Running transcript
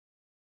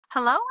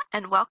Hello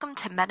and welcome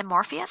to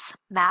MetaMorpheus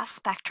Mass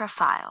Spectra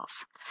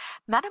Files.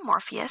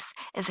 MetaMorpheus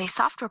is a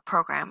software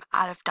program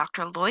out of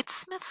Dr. Lloyd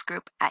Smith's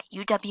group at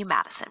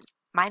UW-Madison.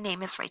 My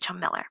name is Rachel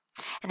Miller,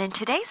 and in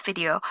today's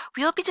video,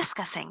 we will be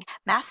discussing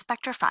mass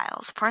spectra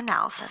files for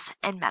analysis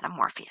in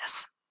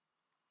MetaMorpheus.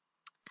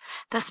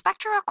 The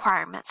spectra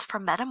requirements for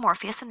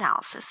MetaMorpheus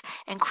analysis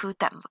include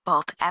that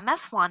both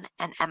MS1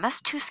 and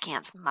MS2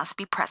 scans must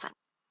be present.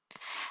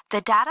 The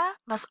data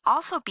must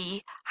also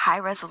be high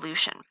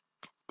resolution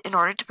in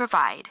order to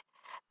provide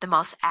the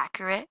most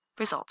accurate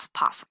results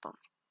possible.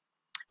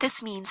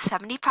 This means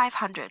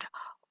 7500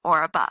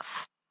 or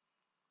above.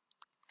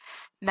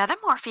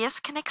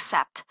 MetaMorpheus can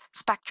accept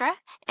spectra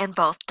in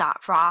both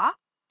 .raw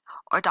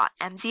or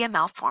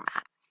 .mzml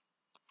format.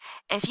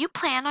 If you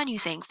plan on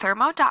using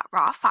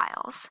thermo.raw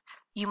files,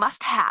 you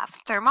must have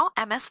Thermo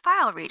MS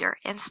File Reader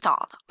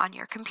installed on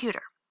your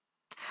computer.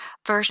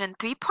 Version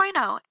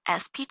 3.0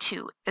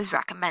 SP2 is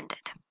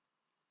recommended.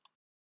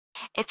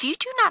 If you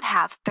do not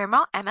have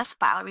Thermo MS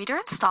File Reader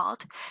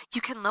installed,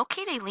 you can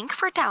locate a link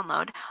for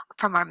download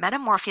from our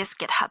MetaMorpheus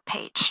GitHub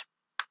page.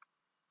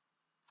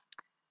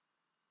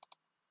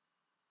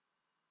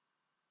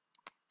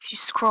 If you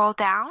scroll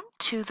down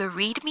to the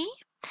README,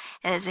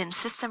 it is in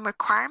System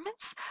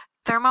Requirements,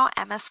 Thermo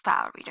MS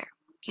File Reader.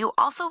 You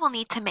also will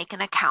need to make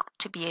an account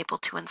to be able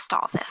to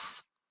install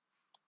this.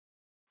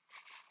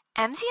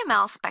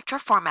 MZML spectra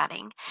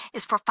formatting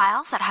is for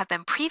files that have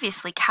been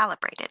previously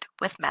calibrated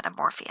with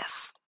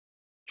MetaMorpheus.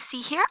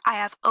 See here, I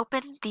have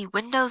opened the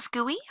Windows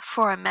GUI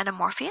for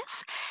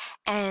MetaMorpheus,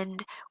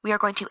 and we are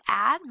going to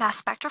add mass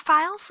spectra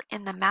files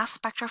in the mass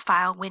spectra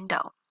file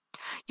window.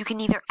 You can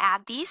either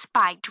add these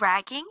by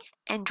dragging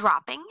and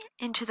dropping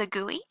into the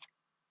GUI,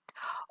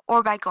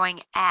 or by going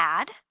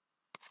Add,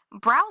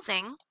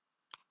 Browsing,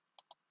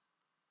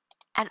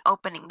 and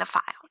opening the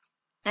file.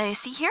 Now you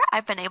see here,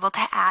 I've been able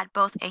to add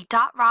both a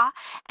 .raw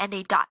and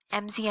a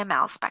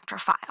 .mzml spectra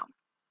file.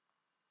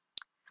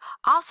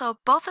 Also,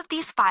 both of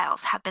these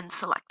files have been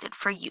selected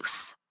for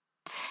use.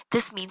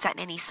 This means that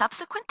any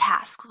subsequent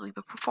task will be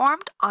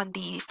performed on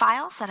the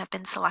files that have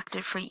been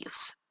selected for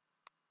use.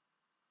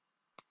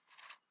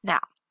 Now,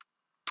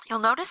 you'll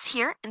notice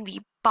here in the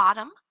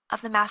bottom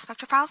of the mass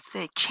spectra files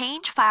the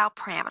Change File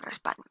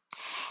Parameters button.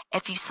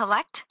 If you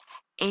select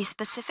a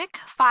specific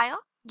file,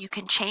 you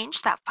can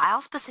change that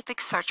file-specific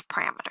search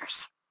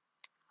parameters.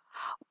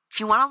 If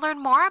you want to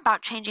learn more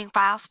about changing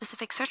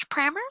file-specific search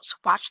parameters,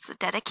 watch the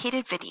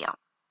dedicated video.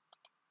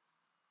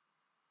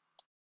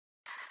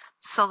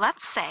 So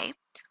let's say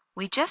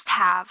we just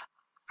have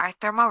our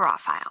Thermo raw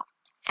file,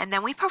 and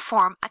then we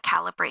perform a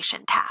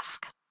calibration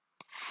task.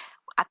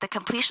 At the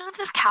completion of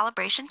this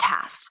calibration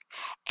task,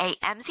 a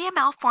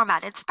MZML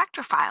formatted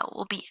spectra file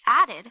will be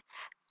added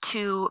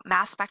to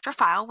mass spectra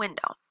file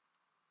window,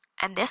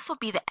 and this will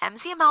be the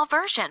MZML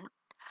version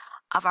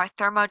of our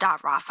thermo.raw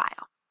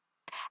file.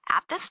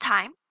 At this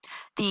time,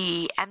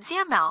 the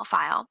MZML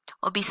file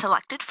will be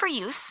selected for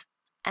use,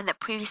 and the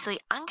previously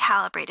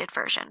uncalibrated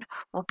version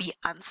will be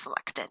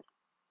unselected.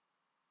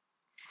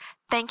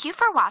 Thank you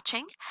for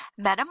watching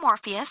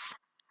MetaMorpheus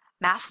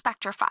Mass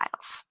Spectra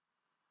Files.